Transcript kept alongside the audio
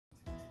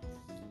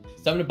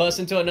It's time to bust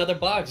into another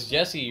box.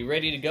 Jesse, you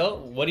ready to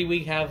go? What do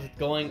we have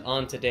going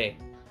on today?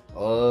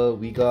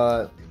 We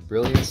got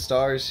Brilliant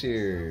Stars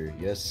here.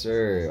 Yes,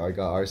 sir. I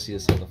got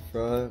RCS on the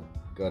front.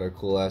 Got our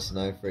cool ass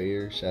knife right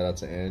here. Shout out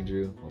to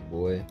Andrew, my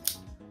boy.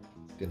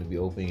 Gonna be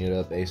opening it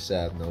up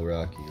ASAP, no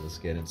Rocky. Let's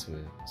get into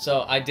it.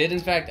 So I did in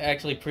fact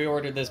actually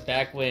pre-order this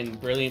back when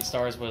Brilliant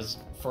Stars was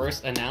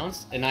first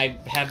announced, and I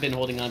have been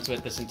holding on to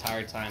it this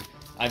entire time.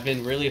 I've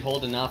been really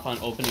holding off on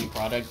opening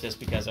product just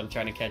because I'm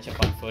trying to catch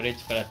up on footage,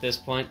 but at this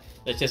point,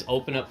 let's just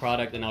open up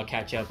product and I'll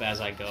catch up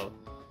as I go.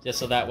 Just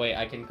so that way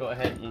I can go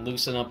ahead and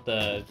loosen up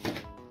the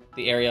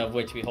area of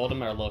which we hold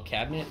them, our little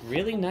cabinet.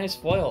 Really nice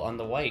foil on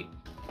the white.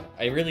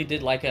 I really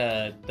did like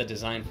the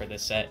design for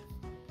this set.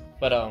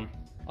 But on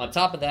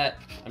top of that,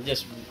 I'm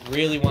just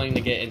really wanting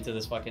to get into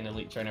this fucking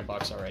Elite Trainer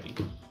box already.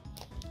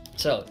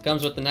 So, it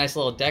comes with a nice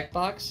little deck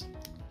box.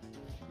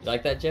 You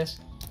like that, Jess?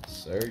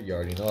 Sir, you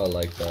already know I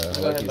like that.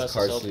 I like these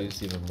card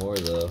sleeves even more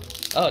though.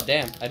 Oh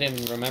damn, I didn't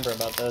even remember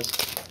about those.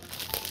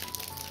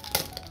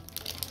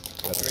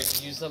 Ready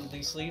to use some of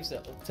these sleeves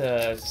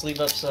to sleeve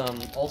up some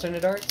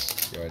alternate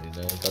arts? You already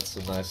know. Got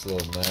some nice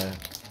little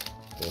mat.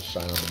 Little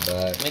shine on the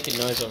back. Making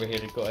noise over here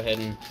to go ahead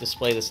and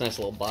display this nice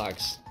little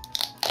box.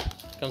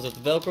 Comes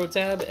with the Velcro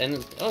tab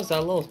and oh, it's got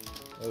a little.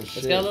 Oh shit!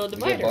 It's got a little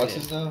divider. You get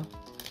boxes now?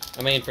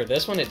 I mean, for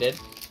this one, it did.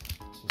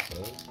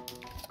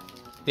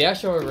 The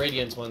actual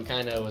Radiance one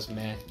kind of was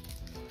meh.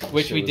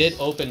 Which we did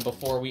open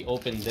before we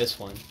opened this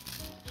one.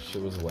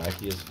 Shit was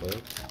wacky as fuck.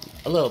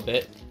 A little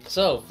bit.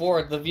 So,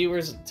 for the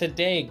viewers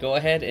today, go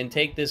ahead and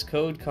take this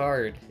code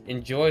card.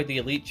 Enjoy the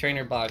Elite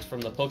Trainer box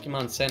from the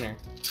Pokemon Center.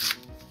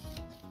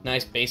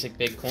 Nice basic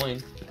big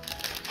coin.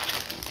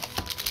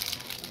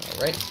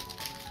 Alright.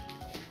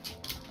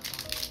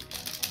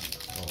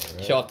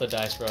 Show off the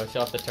dice, bro. Show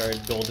off the turd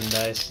golden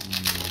dice.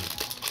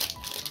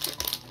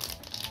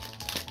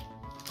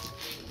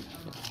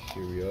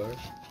 Here we are.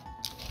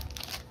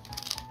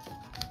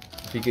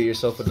 If you get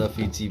yourself enough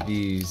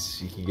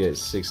ETBs, you can get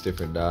 6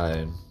 different die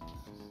and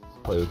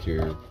play with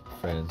your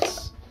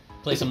friends.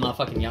 Play some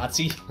motherfucking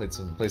Yahtzee.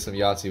 Play some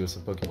Yahtzee with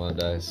some Pokemon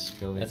dice.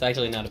 Feel me? That's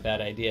actually not a bad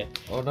idea.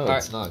 Oh no,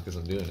 it's not, because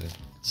I'm doing it.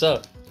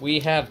 So,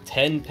 we have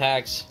 10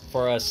 packs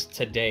for us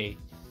today.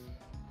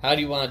 How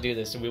do you want to do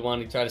this? Do we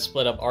want to try to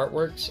split up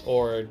artworks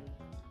or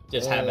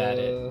just have at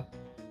it?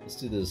 Let's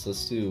do this.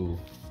 Let's do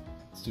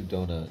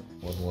donut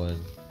 1-1.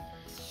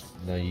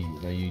 Now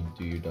you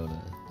do your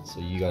donut. So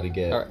you got to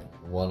get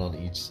one on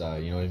each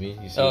side. You know what I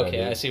mean? You see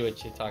okay, I see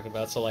what you're talking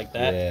about. So like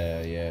that.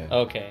 Yeah.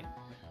 Okay.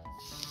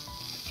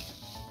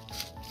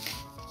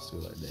 Let's do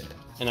it like that.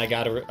 And I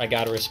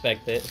gotta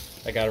respect it.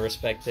 I gotta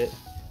respect it.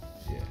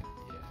 Yeah.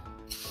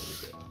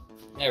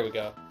 There we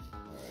go.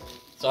 Alright.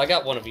 So I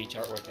got one of each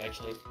artwork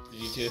actually.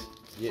 Did you too?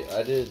 Yeah,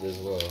 I did as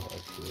well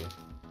actually.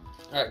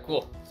 Alright,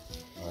 cool.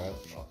 Alright,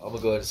 I'm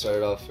gonna go ahead and start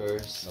it off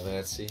first. I'm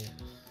Nancy.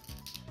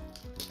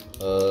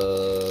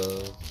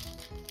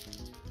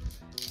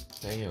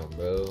 Damn,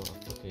 bro. I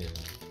fucking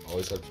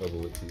always have trouble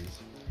with these.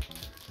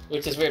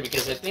 Which is weird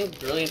because I think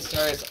Brilliant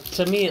Stars,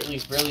 to me at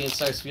least, Brilliant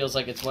Stars feels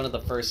like it's one of the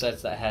first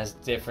sets that has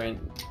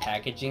different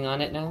packaging on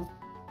it now.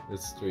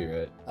 It's 3,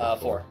 right?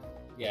 4.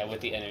 Yeah,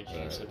 with the energy.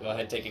 Right. So go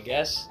ahead, take a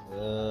guess.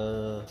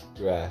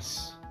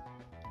 Grass.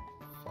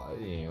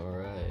 Fighting,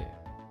 alright.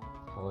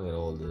 How am I gonna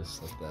hold this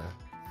like that?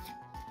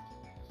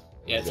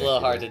 Yeah, it's a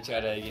little hard to try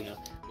to,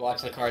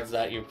 watch the cards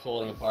that you're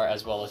pulling apart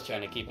as well as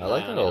trying to keep an eye on it. I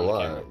like that a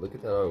lot. Look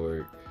at that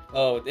artwork.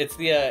 Oh, it's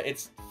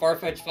it's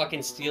Farfetch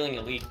fucking stealing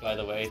Elite, by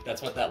the way.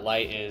 That's what that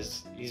light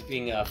is. He's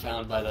being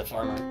found by the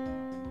farmer.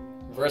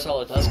 Reverse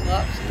Hollow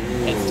Dusclops.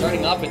 And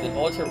starting off with an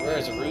ultra rare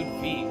is a Rude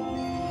Feet.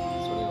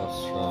 Starting off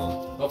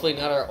strong. Hopefully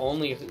not our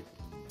only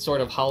sort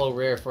of hollow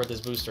rare for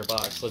this booster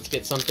box. Let's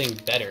get something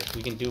better.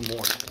 We can do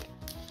more.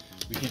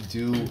 We can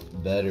do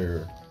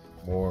better.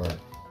 More.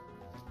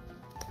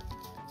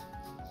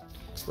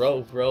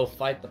 Row,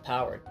 fight the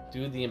power.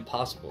 Do the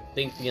impossible.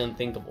 Think the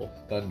unthinkable.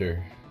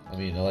 Thunder. I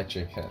mean,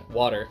 electric cat.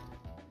 Water.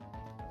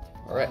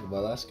 Alright. My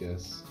last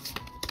guess.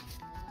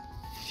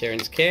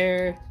 Sharon's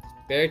Care,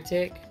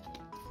 Beartick,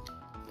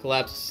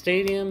 Collapsed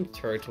Stadium,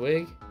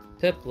 Turtwig,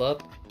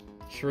 Piplup,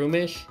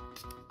 Shroomish,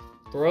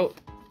 Throat,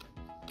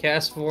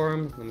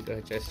 Castform. Let me go ahead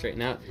and try to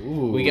straighten out.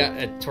 Ooh. We got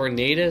a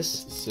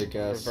Tornadus, sick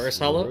ass Reverse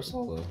Hollow. Reverse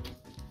Hollow.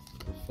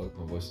 The fuck,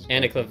 my voice is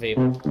and a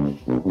Clefable.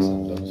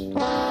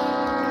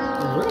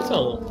 Reverse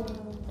Hollow.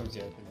 I'm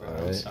joking, bro.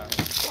 I'm sorry.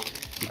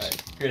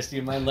 Alright, Chris, do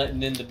you mind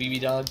letting in the BB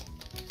dog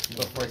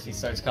before she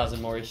starts causing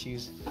more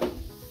issues?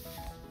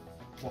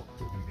 Fuck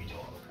the BB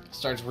dog.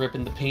 Starts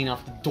ripping the paint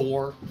off the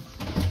door.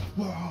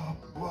 I'm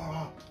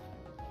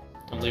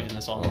leaving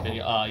this all in the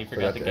video. Oh, you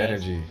forgot the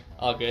energy.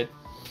 All good.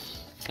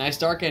 Nice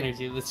dark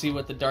energy. Let's see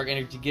what the dark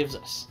energy gives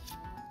us.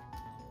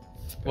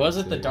 Was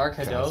it the Dark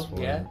Hado?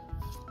 Yeah.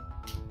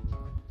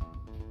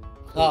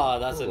 Oh,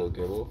 that's a little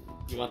Gibble.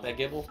 You want that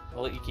Gibble?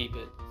 I'll let you keep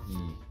it.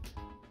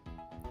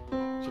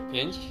 It's your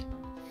pinch.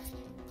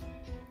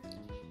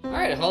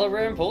 Alright, Hollow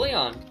Rare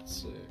Empoleon.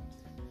 Sick.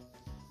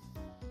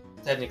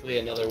 Technically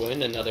another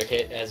win, another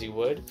hit as you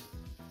would.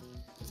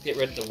 Let's get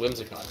rid of the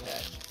Whimsicott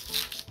patch.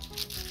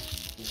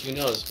 which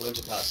who knows,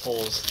 Whimsicott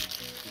pulls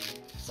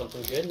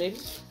something good, maybe?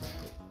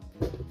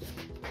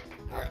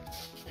 Alright.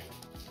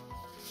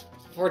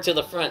 Forward to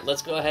the front,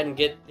 let's go ahead and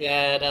get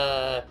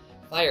that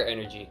fire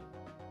energy.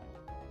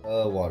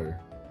 Water.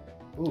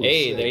 Ooh,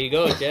 hey, sick. there you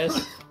go,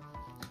 Jess.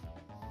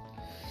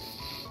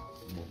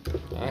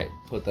 Alright.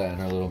 Put that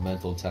in our little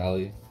mental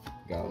tally.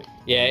 Got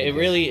Yeah, it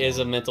really is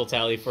a mental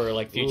tally for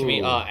like future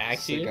me. Oh,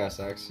 Axew. Sick ass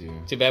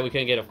Axew. Too bad we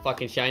couldn't get a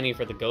fucking shiny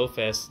for the Go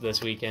Fest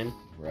this weekend.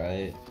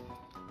 Right.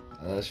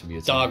 That should be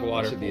a Dog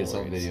water. That should be its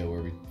own boards. video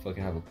where we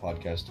fucking have a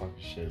podcast talking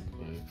shit.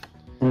 But...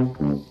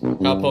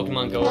 How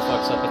Pokemon Go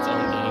fucks up its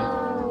own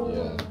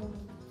game.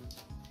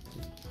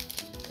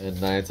 Yeah. And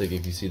Niantic,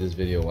 if you see this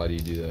video, why do you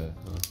do that?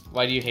 Huh?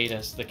 Why do you hate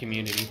us, the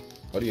community?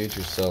 Why do you hate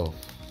yourself?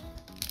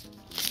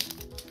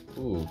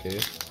 Ooh, okay.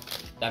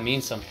 That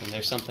means something.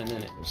 There's something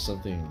in it.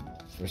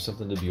 There's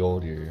something to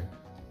behold here.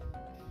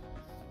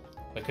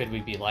 But could we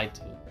be lied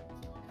to?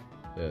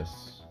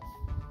 Yes.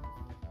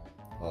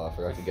 Oh, I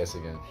forgot to guess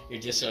again.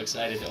 You're just so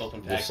excited to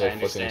open You're packs, so I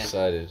fucking understand.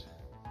 excited.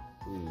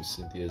 Ooh,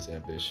 Cynthia's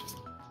ambition.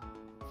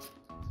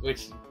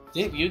 Which,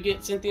 didn't you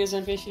get Cynthia's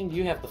ambition?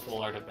 You have the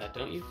full art of that,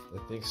 don't you? I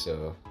think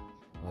so.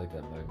 I like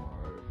that magma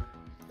art.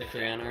 The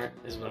crayon art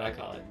is what I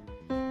call it.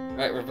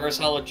 Alright, reverse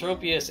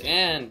holotropius,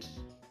 and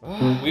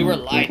we were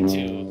lied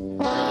to.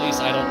 Or at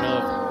least I don't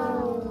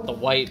know if the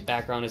white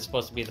background is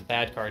supposed to be the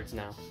bad cards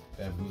now.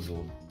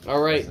 Bamboozled.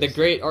 Alright, the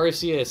great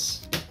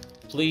Arceus.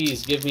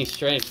 Please give me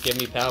strength, give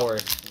me power.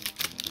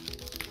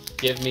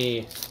 Give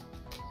me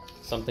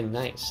something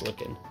nice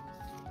looking.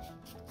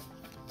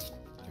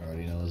 You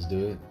already know, let's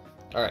do it.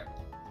 Alright.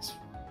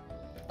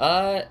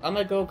 I'm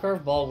gonna go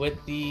curveball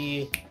with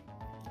the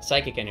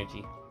psychic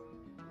energy.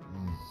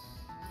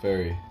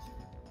 Fairy.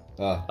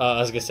 Ah. I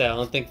was gonna say, I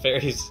don't think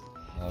fairy's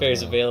No.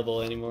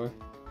 available anymore.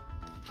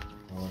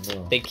 Oh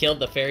no. They killed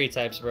the fairy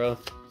types, bro.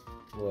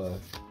 What?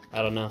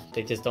 I don't know.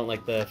 They just don't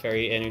like the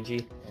fairy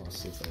energy. Oh,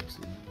 sick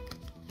actually.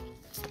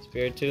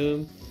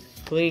 Spiritomb.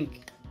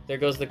 Clink. There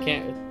goes the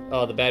can.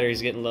 Oh, the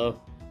battery's getting low.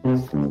 Oh,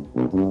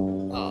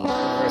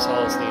 reverse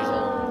holo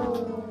Sneasel.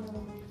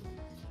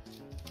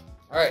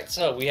 Alright,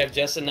 so we have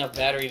just enough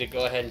battery to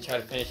go ahead and try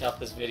to finish off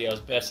this video as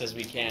best as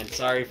we can.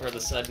 Sorry for the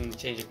sudden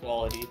change of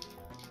quality.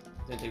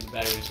 Didn't think the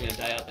battery was going to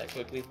die out that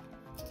quickly.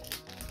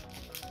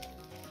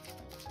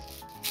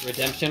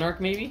 Redemption arc,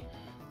 maybe?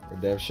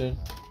 Redemption.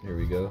 Here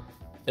we go.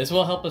 This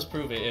will help us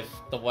prove it. If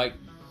the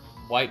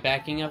white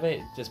backing of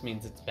it just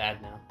means it's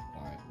bad now.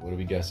 Alright, what are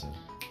we guessing?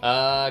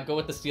 Go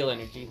with the steel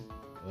energy.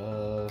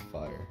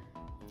 Fire.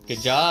 Good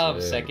job.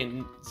 Sick.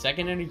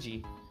 Second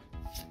energy.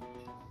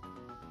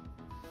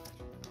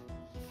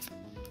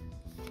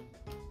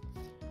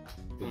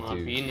 Come on,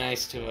 Dude. be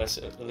nice to us,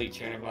 Elite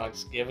Trainer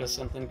Box. Give us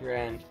something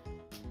grand.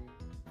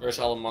 First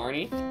Holo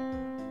Marnie, Ooh.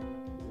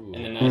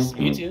 and then nice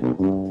Mewtwo.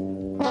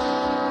 Too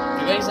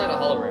bad he's not a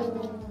Holo Rare.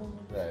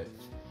 Right.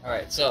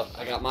 Alright, so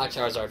I got my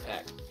Charizard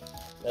pack.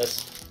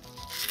 Let's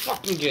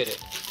fucking get it.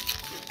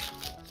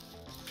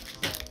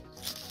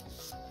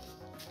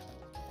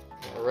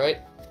 Alright.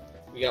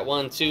 We got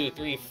 1, 2,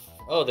 3.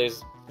 Oh,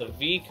 there's the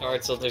V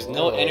card, so there's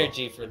no Oh.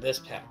 energy for this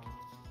pack.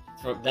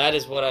 That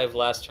is what I've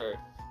last heard.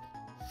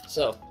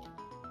 So,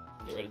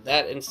 get rid of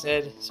that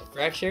instead. So,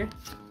 Fracture,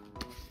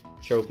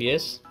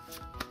 Tropius,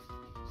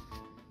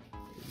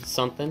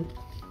 something.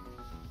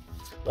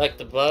 Like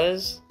the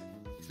Buzz,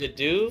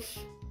 Bidoof,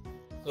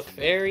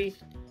 Clefairy,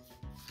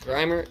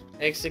 Grimer,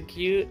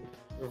 Execute,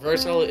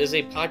 Reverse Holo is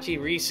a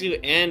Pachirisu,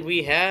 and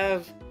we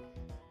have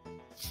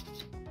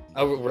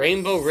a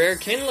Rainbow Rare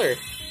Kindler.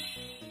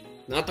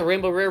 Not the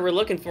Rainbow Rare we're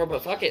looking for,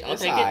 but fuck it, I'll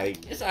take it.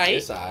 It's aight.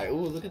 It's aight.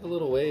 Ooh, look at the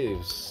little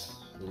waves.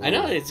 I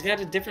know, it's got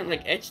a different,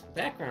 like, etched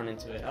background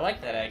into it. I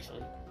like that,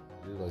 actually.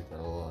 I do like that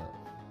a lot.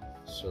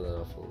 Show that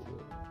off a little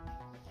bit.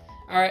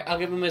 Alright, I'll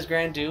give him his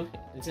grand due.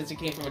 And since he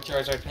came from a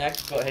Charizard pack,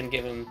 go ahead and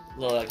give him a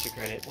little extra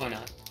credit. Why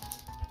not?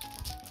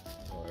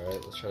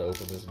 Alright, let's try to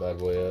open this bad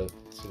boy up.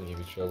 It's gonna give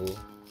me trouble.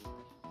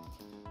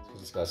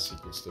 Because it's got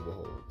secrets to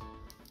behold.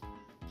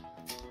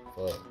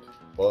 Fuck.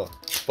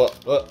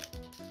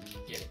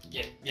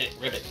 Get it,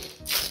 rip it.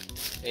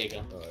 There you go.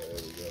 Alright,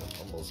 there we go.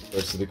 Almost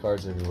bursted the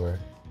cards everywhere.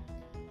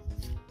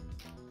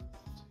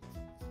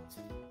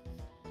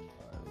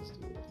 Alright, let's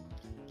do it.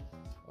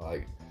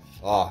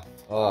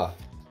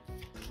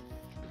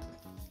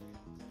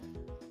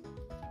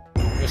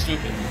 You're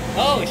stupid.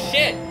 Oh,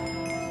 shit!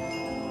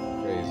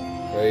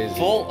 Crazy.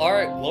 Full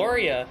art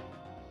Gloria.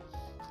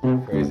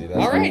 Crazy. That's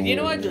Alright, you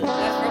know what? That's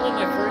probably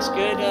my first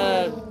good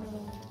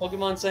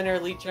Pokemon Center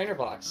Elite Trainer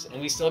box.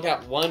 And we still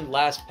got one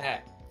last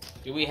pack.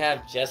 Do we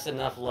have just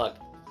enough luck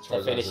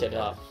to finish it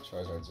off?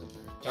 Charizard's in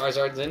there.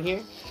 Charizard's in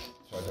here?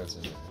 Charizard's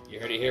in there. You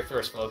heard it here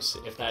first, folks.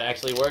 If that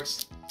actually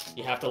works,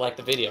 you have to like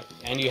the video.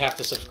 And you have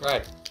to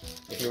subscribe.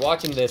 If you're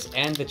watching this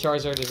and the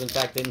Charizard is in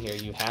fact in here,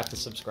 you have to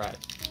subscribe.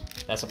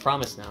 That's a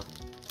promise now.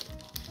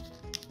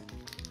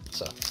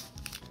 So.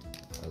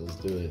 Alright, let's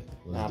do it.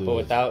 But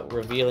without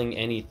revealing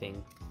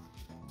anything.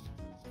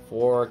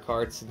 4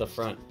 cards to the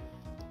front.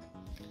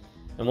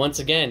 And once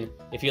again,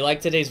 if you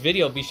like today's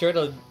video, be sure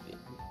to,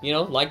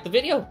 like the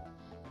video.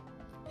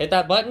 hit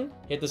that button,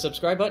 hit the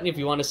subscribe button if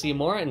you want to see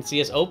more and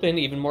see us open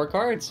even more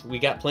cards. We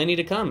got plenty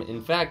to come.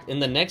 In fact, in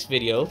the next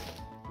video,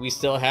 we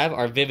still have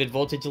our Vivid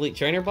Voltage Elite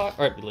Trainer box,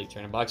 or Elite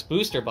Trainer box,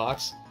 booster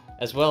box,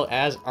 as well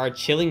as our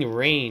Chilling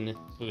Rain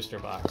booster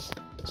box.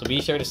 So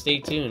be sure to stay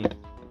tuned.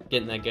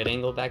 Getting that good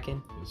angle back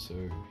in? Yes,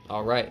 sir.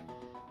 All right.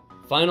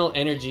 Final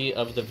energy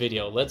of the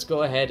video. Let's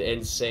go ahead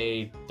and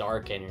say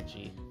dark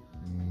energy.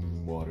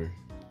 Water.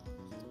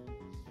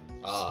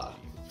 Ah.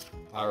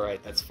 All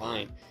right, that's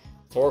fine.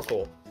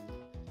 Torkoal.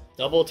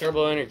 Double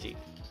Turbo Energy.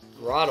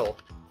 Grottle.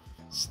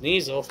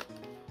 Sneasel.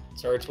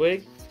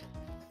 Turtwig.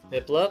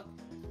 Piplup.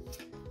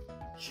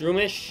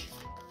 Shroomish.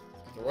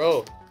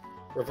 Throw.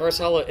 Reverse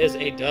Hollow is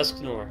a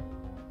Dusknoir.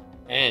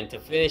 And to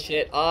finish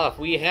it off,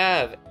 we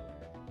have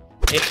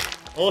a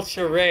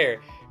ultra rare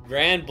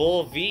Grand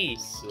Bull V.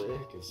 Sick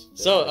as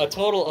So a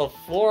total of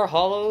 4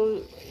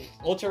 hollow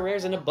ultra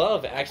rares and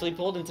above actually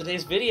pulled in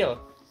today's video.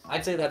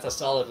 I'd say that's a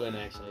solid win,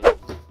 actually.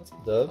 That's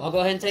a dub. I'll go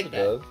ahead and take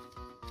that. Dub.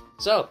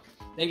 So,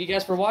 thank you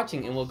guys for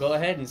watching, and we'll go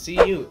ahead and see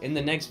you in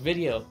the next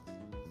video.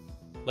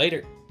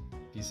 Later.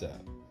 Peace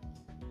out.